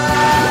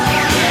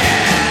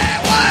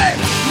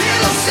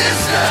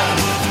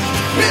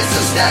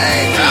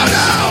stay. Oh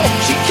no,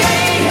 she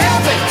can't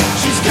help it.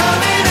 She's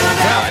coming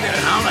around. Well,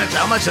 dude,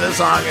 how much of this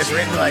song is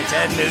written by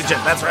Ted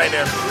Nugent? That's right,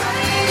 dude.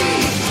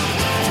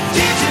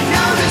 Did you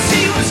notice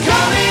he was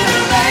coming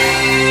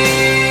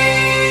late,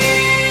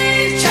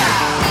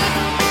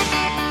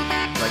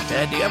 child? Like,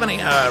 Ted, do you have any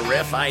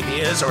riff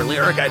ideas or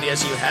lyric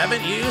ideas you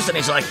haven't used? And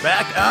he's like,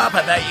 back up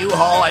at that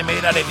U-Haul I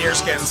made out of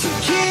deerskins.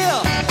 Kill,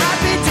 I'd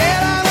be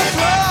dead on the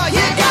floor.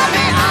 You got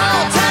me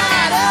all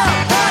tied up,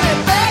 honey,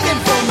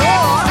 begging for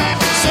more.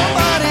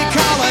 Somebody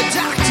call a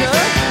doctor.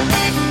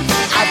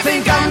 I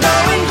think I'm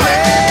going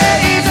crazy.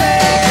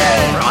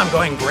 Bro, I'm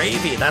going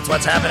gravy. That's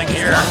what's happening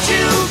here.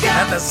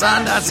 At the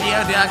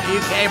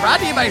sun.co.uk. Brought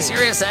to you by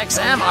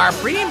SiriusXM. Our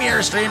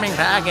premier streaming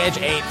package,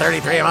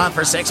 $8.33 a month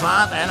for 6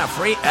 months, and a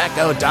free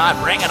Echo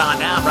Dot. Bring it on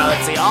down, bro.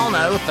 It's the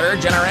all-new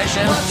third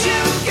generation.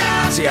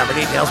 See for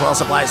details while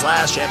supplies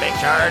last. Shipping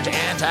charge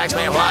and tax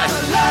may apply.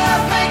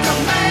 Love make a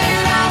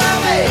man out of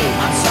me.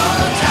 I'm so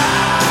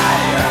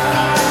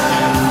tired.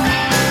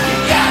 You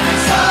got me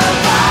so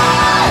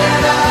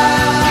fired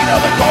up. You know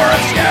the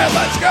chorus, yeah,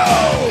 let's go.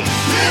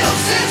 Little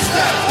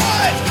sister,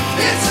 what?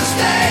 It's a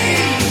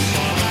stage.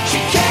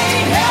 She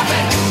can't help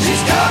it.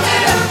 She's coming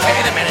around.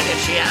 Wait a minute, if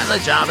she has a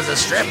job as a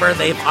stripper,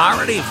 they've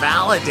already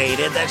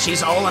validated that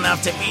she's old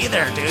enough to be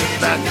there, dude.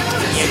 But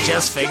you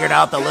just figured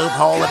out the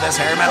loophole of this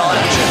hair metal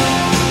action.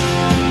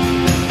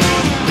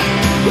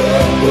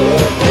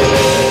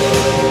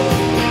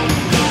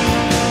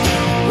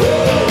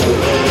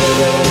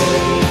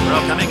 Bro,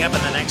 coming up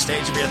in the next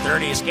stage of your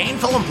 30s,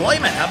 gainful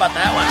employment. How about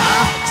that one,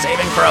 huh?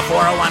 Saving for a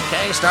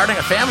 401k, starting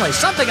a family,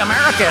 something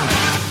American.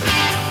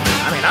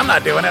 I mean, I'm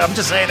not doing it. I'm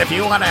just saying if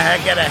you want to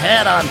get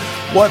ahead on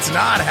what's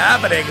not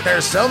happening,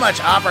 there's so much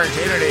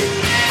opportunity.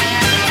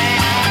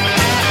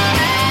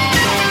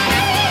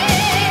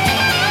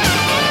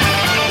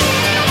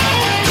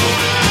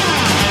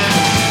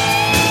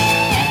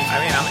 I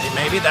mean,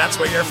 maybe that's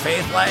where your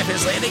faith life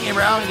is leading you,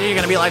 bro. You're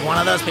going to be like one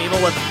of those people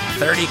with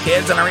 30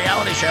 kids on a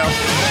reality show.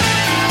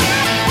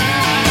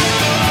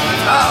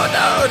 Oh,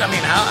 dude. I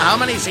mean, how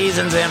many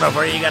seasons in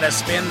before you got to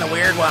spin the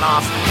weird one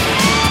off?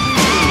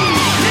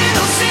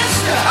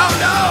 Oh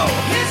no!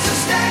 It's a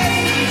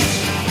stage.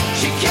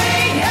 She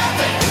can't help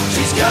it.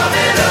 She's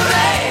coming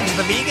around.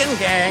 The vegan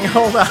gang.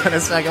 Hold on a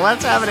second.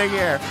 What's happening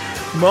here?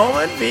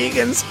 Moment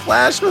vegans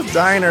clash with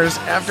diners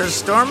after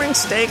storming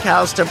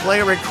steakhouse to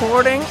play a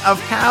recording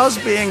of cows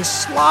being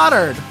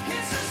slaughtered.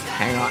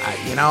 Hang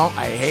on.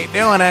 I hate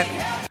doing it.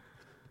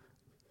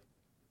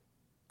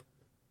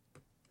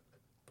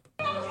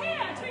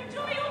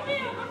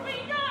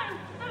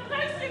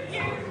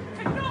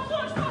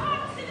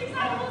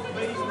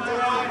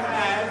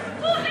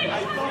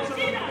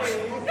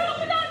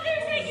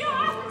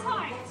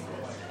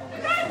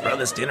 Bro,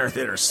 this dinner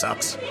theater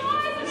sucks.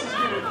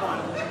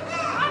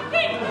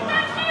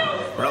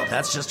 Bro,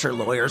 that's just her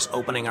lawyer's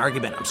opening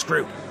argument. I'm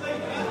screwed. Bro,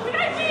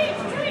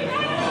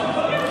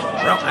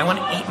 I want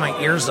to eat my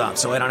ears off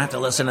so I don't have to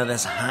listen to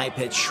this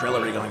high-pitched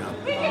shrillery going on.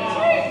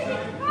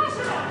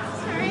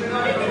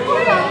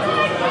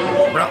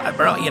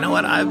 Bro, you know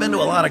what? I've been to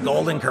a lot of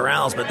Golden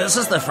Corrals, but this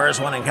is the first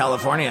one in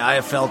California I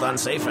have felt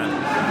unsafe in.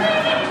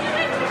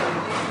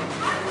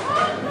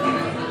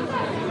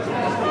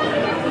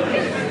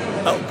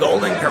 Oh,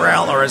 Golden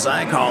Corral, or as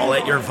I call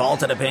it, your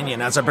vaulted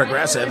opinion as a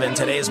progressive in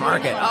today's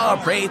market. Oh,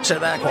 preach to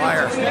that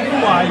choir. Step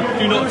away,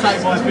 do not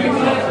take my picture.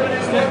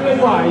 Step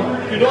away,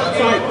 do not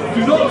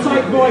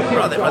take my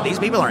picture. Bro, these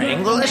people are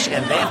English,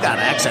 and they've got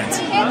accents.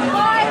 And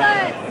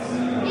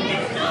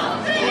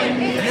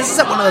this is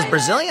at one of those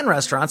Brazilian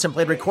restaurants and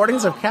played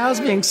recordings of cows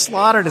being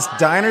slaughtered as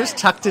diners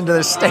tucked into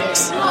their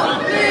steaks.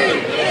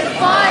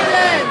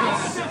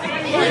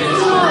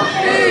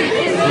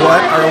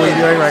 What are we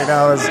doing right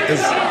now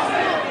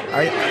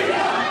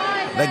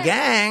the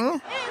gang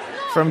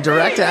from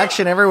Direct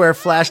Action Everywhere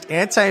flashed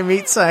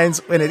anti-meat signs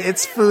when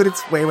it's food,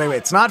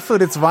 it's not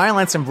food, it's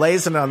violence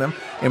emblazoned on them,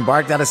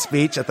 embarked on a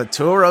speech at the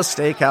Turo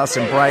Steakhouse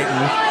in Brighton.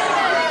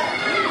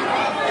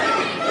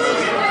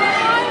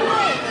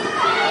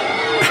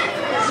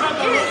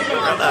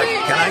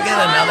 Can I get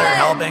another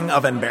helping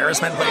of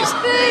embarrassment, please?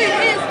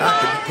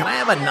 Can I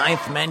have a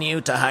ninth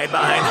menu to hide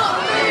behind?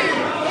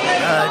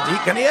 Do you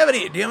have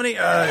any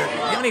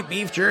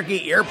beef jerky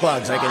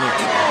earplugs I can use?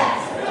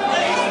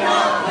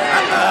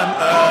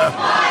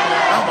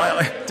 Oh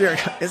my dear,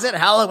 is it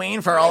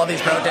Halloween for all of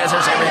these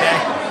protesters every day?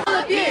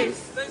 Abuse.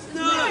 There's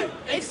no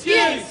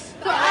excuse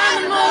for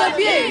animal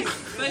abuse.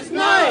 There's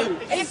no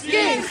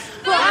excuse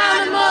for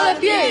animal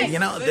abuse. You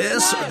know,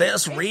 this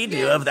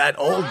redo of that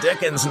old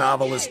Dickens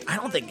novel I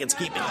don't think it's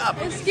keeping up.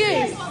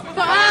 Excuse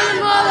for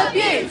animal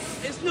abuse.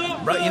 It's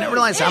not. Bro, you never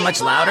realize how much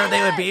louder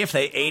they would be if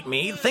they ate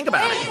meat? Think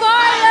about it. It's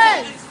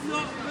violence.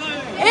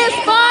 It's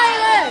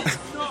violence.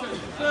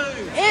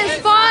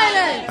 It's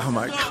violence. Oh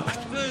my God.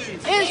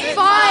 It's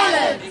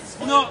violence. It's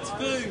not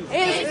food.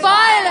 It's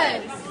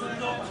violence.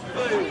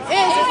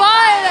 It's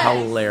violence.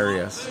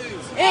 Hilarious.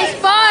 It's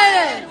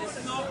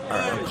violence. All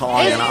right, I'm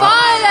calling It's an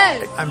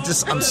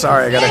violence. I'm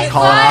sorry, I gotta It's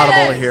call an audible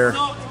violence. here.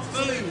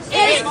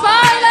 It's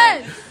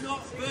violence.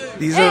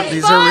 These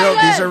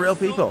are real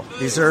people.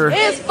 These are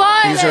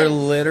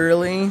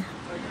literally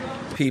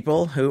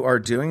people who are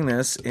doing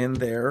this in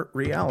their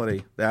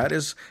reality. That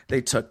is,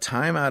 they took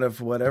time out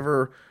of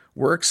whatever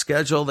work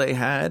schedule they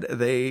had.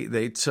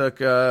 They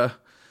took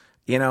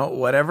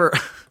whatever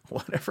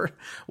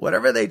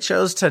they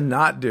chose to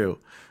not do,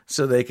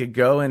 so they could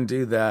go and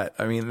do that.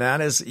 I mean,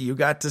 that is, you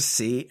got to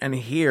see and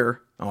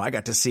hear. Oh, I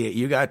got to see it.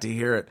 You got to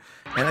hear it,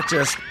 and it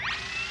just.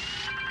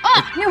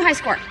 Oh, new high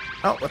score.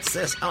 Oh, what's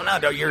this? Oh no,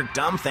 your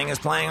dumb thing is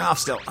playing off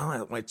still.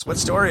 Oh, wait, what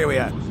story are we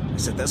at?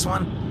 Is it this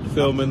one?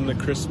 Filming the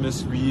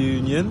Christmas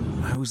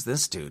reunion. Who's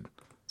this dude?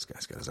 This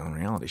guy's got his own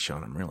reality show,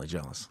 and I'm really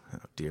jealous. How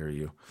dare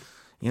you?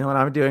 You know what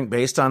I'm doing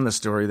based on the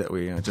story that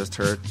we just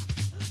heard?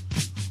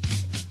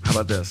 How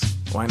about this?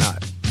 Why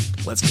not?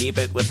 Let's keep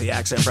it with the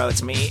accent, bro.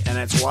 It's me, and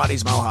it's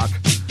Waddy's Mohawk.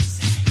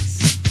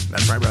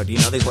 That's right, bro. Do you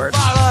know these words?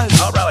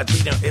 Oh, bro,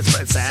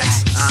 it's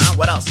sax.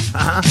 What else?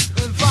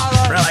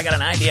 Bro, I got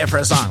an idea for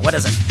a song. What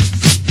is it?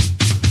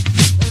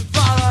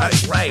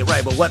 Right.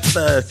 But what's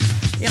the,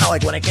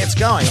 like when it gets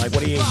going? Like,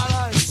 what do you,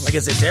 like,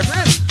 is it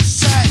different?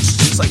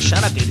 It's like,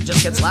 shut up, dude. It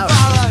just gets louder.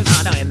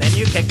 No, and then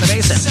you kick the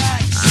bass in.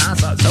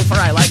 So far,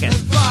 I like it.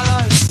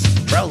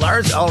 Bro,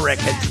 Lars Ulrich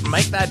could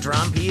make that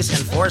drum piece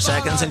in 4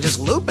 seconds and just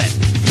loop it.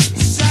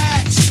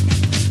 Sex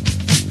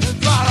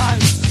and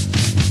violence.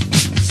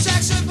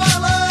 Sex and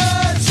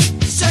violence.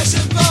 Sex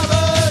and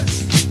violence.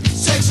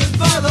 Sex and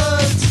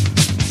violence.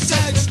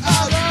 Sex and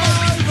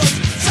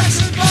violence.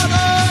 Sex and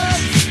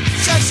violence.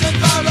 Sex and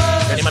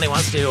violence. If anybody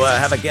wants to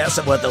have a guess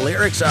of what the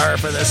lyrics are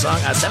for this song,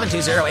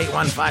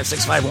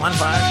 720-815-6515.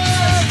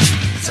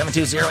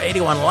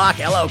 720-81-LOCK,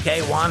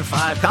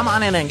 LOK15. Come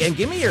on in and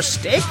give me your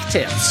steak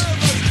tips.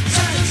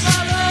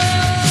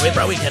 Wait,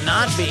 bro, we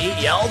cannot be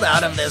yelled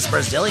out of this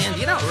Brazilian.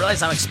 You don't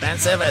realize how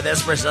expensive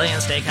this Brazilian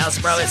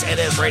steakhouse, bro, is? It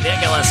is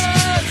ridiculous.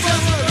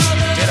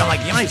 Dude, I'm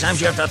like, you know how many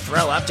times you have to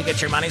throw up to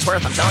get your money's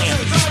worth? I'm telling you.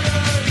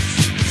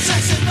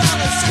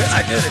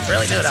 Dude, it's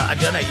really good. I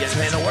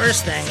mean, the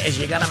worst thing is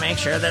you got to make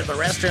sure that the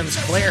restroom's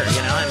clear,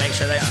 and make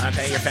sure that,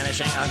 okay, you're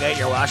finishing, okay,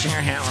 you're washing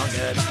your hands, well,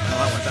 good.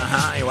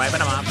 You're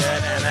wiping them off,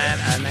 good.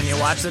 And then you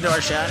watch the door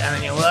shut, and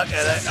then you look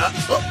at it.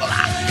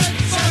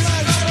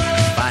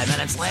 5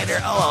 minutes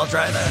later, I'll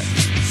try that.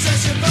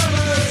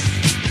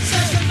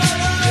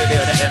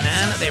 Dude, and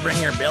then they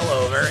bring your bill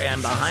over,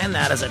 and behind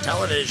that is a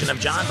television of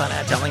John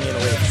Bonnet telling you to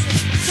leave.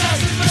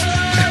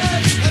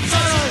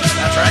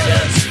 That's right,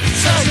 dude.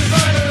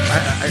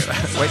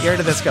 What year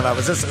did this come out?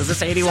 Was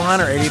this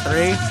 81 or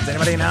 83? Does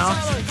anybody know?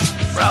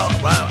 Bro,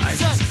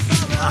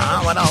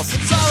 what else?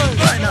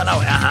 Right, no,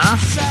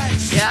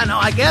 yeah, no,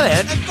 I get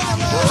it.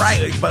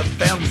 Right, but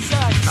then,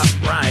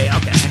 right,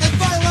 okay.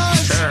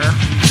 Sure.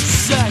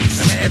 I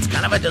mean, it's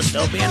kind of a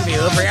dystopian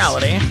view of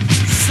reality.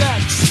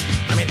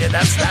 I mean,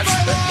 this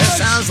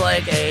sounds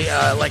like a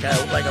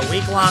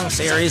week-long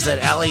series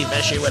that Ali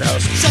Vishy would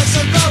host.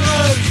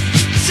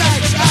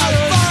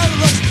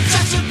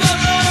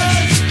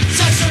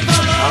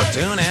 Oh,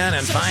 tune in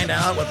and find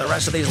out what the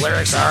rest of these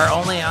lyrics are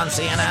only on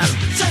CNN.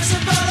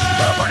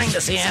 Well, according to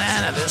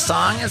CNN, this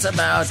song is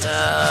about,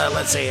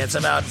 it's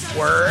about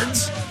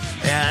words,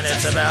 and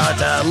it's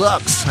about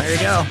looks. There you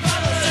go.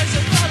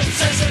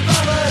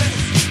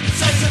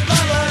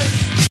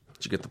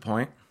 Did you get the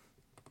point?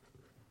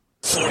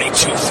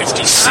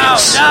 4256. Oh,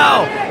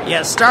 no!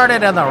 You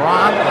started in the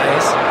wrong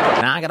place.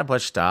 Now I gotta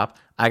push stop.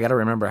 I gotta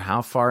remember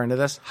how far into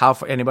this.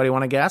 Anybody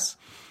want to guess?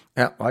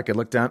 Yeah, well, I could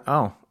look down.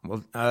 Oh,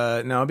 well,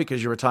 no,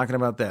 because you were talking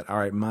about that. All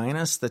right,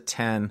 minus the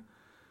 10.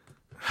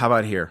 How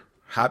about here?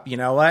 You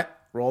know what?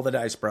 Roll the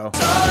dice, bro. What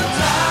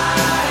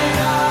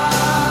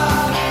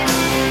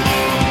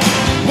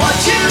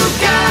you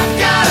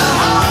got a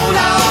hold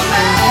on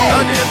me.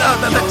 Oh, dude, no,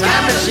 the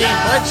time machine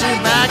puts you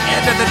back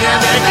into the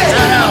damn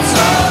tunnel.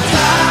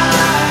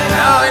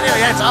 No,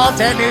 anyway, it's all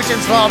Ted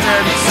Nugent's fault, dude.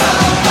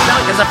 No,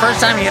 because the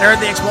first time he had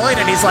heard The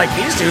Exploited, he's like,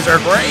 these dudes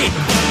are great.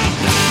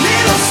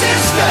 Little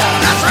sister,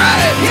 that's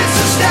right. It's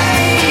a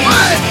stain.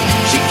 What?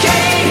 She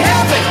can't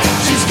help it.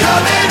 She's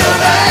coming of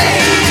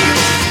age.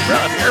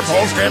 Bro, if you're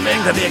pole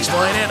stripping to The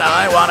Exploited,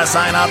 I want to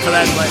sign up for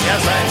that clip.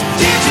 Yes, right.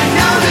 Did you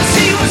notice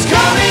he was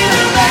coming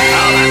of age?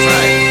 Oh, that's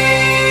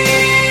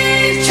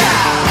right.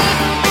 Child.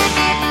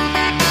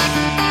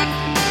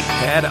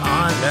 Head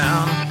on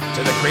down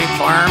to the Creek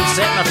Farm,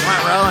 sit in the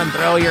front row, and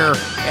throw your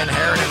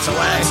inheritance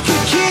away.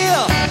 Could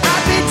kill.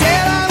 I'd be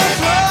dead on the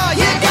floor.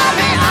 You got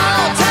me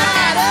all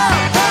tied up,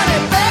 honey,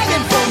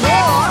 begging for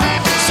more.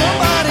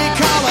 Somebody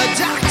call a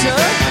doctor.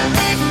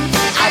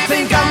 I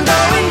think I'm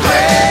going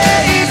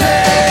crazy.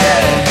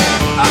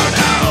 Oh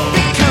no!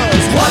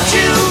 Because what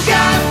you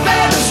got,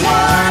 baby's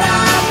what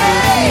I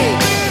made.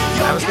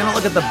 I was gonna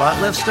look at the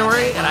butt lift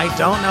story, and I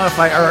don't know if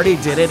I already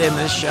did it in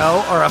this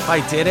show or if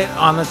I did it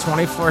on the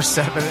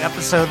 24/7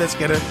 episode that's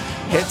gonna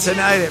hit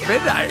tonight at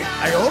midnight.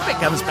 I hope it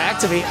comes back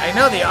to me. I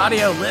know the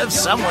audio lives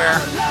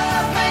somewhere.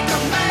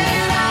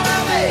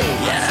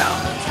 Yeah.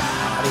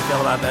 How do you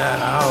feel about that?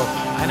 Oh,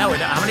 I know.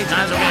 How many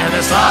times are we gonna hear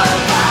this song?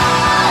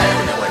 I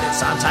don't know what it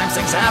Sometimes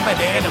things happen,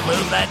 dude.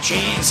 Move that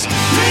cheese.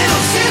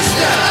 Little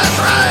sister,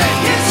 That's right.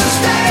 it's a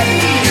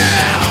stage.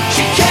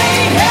 She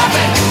can't help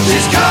it,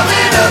 she's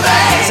coming of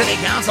age. City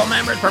Council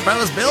members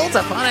propose bill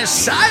to punish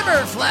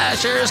cyber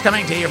flashers.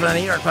 Coming to you from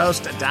the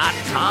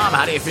NewYorkPost.com.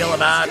 How do you feel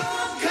about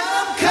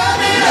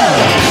Coming up.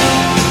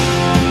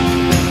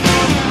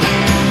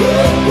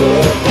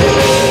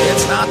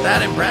 It's Not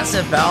That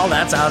Impressive, Bell?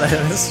 That's how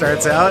this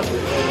starts out.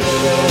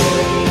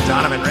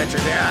 Donovan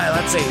Richards, yeah,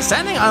 let's see.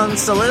 Sending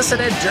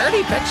unsolicited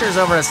dirty pictures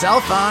over a cell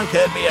phone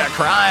could be a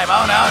crime.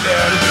 Oh no,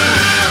 dude.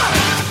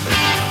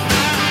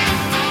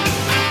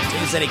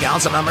 Two city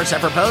council members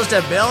have proposed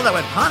a bill that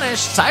would punish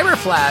cyber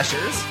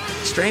flashers,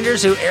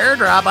 strangers who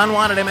airdrop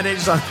unwanted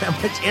images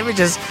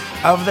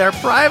of their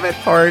private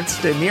parts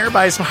to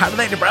nearby. How do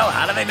they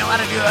know how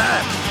to do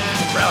that?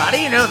 Bro, how do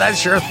you know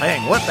that's your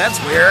thing? What? That's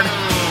weird.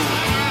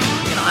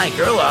 I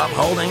grew up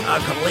holding a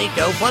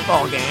Coleco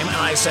football game, and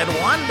I said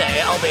one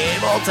day I'll be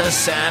able to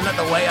send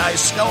the way I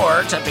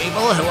score to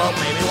people who will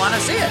maybe want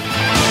to see it.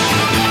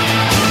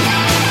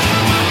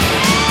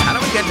 How do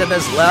we get to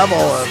this level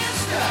of...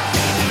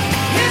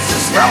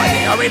 Bro,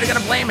 are we going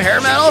to blame hair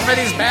metal for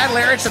these bad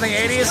lyrics in the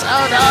 80s?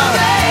 Oh, no.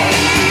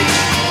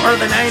 Or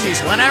the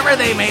 90s, whenever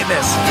they made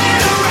this.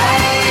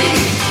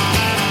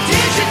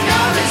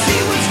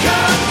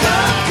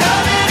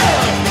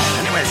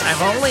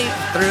 I'm only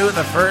through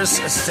the first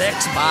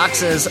 6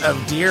 boxes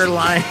of Deer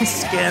Line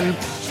Skin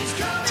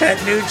Ted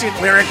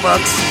Nugent lyric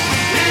books.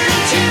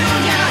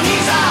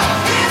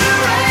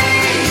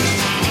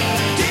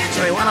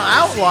 So they want to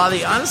outlaw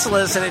the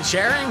unsolicited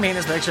sharing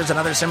penis pictures and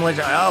other similar...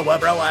 Oh,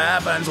 what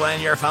happens when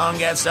your phone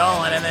gets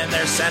stolen and then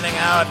they're sending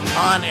out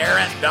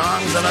unerrant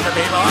dongs of other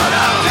people? Oh,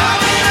 no.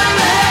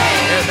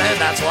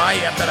 That's why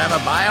you have to have a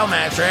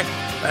biometric.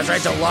 That's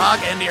right, to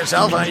log into your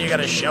cell phone, you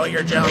gotta show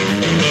your junk. I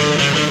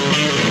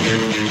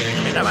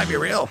mean, that might be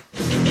real.